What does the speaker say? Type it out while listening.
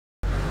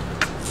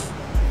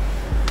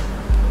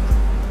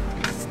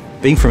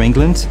Being from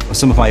England,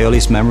 some of my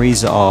earliest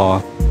memories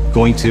are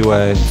going to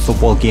a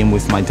football game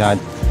with my dad,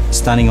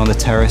 standing on the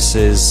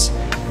terraces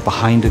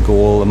behind a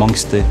goal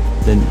amongst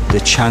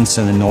the chants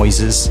and the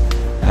noises,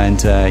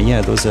 and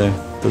yeah, those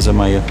are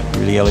my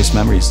really earliest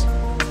memories.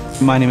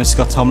 My name is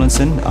Scott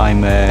Tomlinson. I'm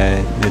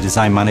the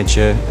design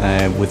manager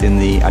within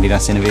the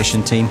Adidas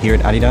Innovation team here at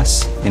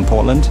Adidas in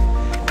Portland,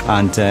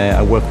 and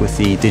I work with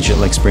the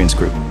Digital Experience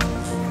Group.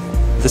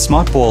 The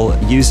Smart Ball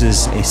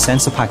uses a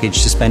sensor package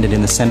suspended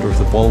in the center of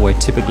the ball where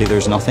typically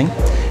there's nothing,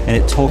 and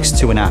it talks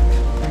to an app.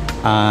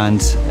 And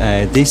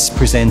this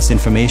presents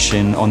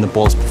information on the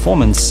ball's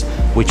performance,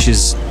 which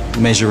is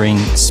measuring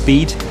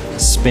speed,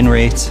 spin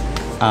rate,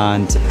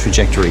 and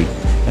trajectory.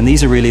 And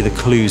these are really the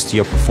clues to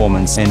your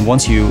performance. And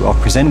once you are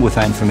presented with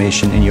that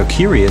information and you're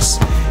curious,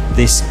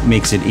 this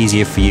makes it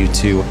easier for you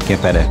to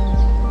get better.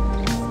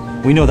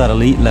 We know that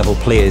elite level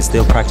players,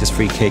 they'll practice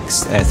free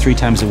kicks 3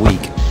 times a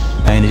week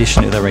in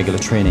addition to their regular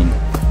training.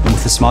 And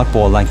with the Smart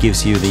Ball, that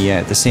gives you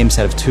the same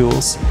set of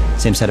tools,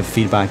 same set of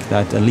feedback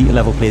that elite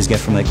level players get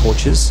from their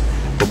coaches,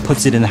 but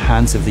puts it in the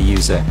hands of the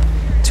user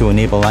to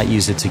enable that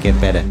user to get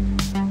better.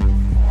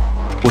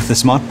 With the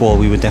Smart Ball,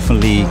 we were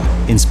definitely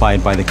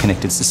inspired by the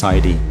connected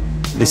society.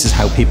 This is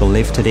how people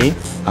live today,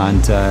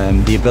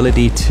 and the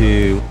ability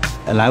to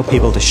allow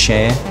people to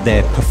share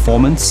their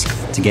performance,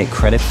 to get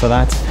credit for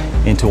that,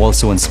 and to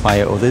also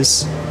inspire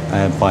others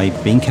by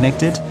being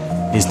connected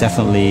is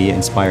definitely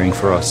inspiring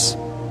for us.